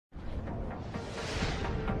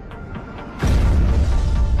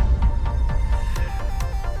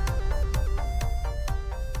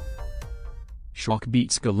Schalke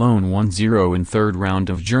beats Cologne 1-0 in third round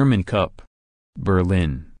of German Cup.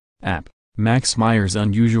 Berlin. App. Max Meyer's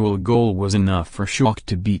unusual goal was enough for Schalke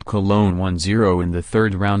to beat Cologne 1-0 in the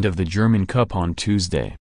third round of the German Cup on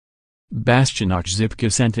Tuesday. Bastian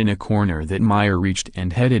Oczipka sent in a corner that Meyer reached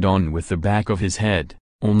and headed on with the back of his head,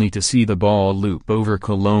 only to see the ball loop over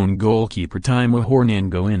Cologne goalkeeper Timo Horn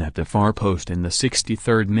and go in at the far post in the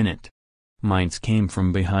 63rd minute. Mainz came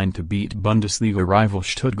from behind to beat Bundesliga rival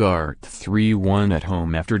Stuttgart 3-1 at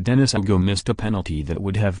home after Dennis Aogo missed a penalty that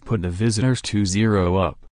would have put the visitors 2-0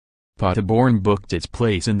 up. Paderborn booked its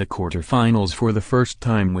place in the quarterfinals for the first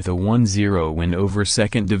time with a 1-0 win over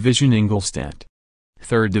second division Ingolstadt.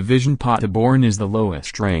 Third division Paderborn is the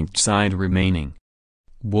lowest-ranked side remaining.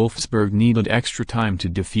 Wolfsburg needed extra time to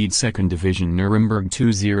defeat second division Nuremberg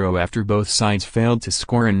 2-0 after both sides failed to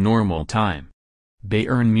score in normal time.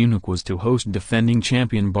 Bayern Munich was to host defending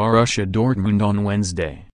champion Borussia Dortmund on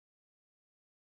Wednesday.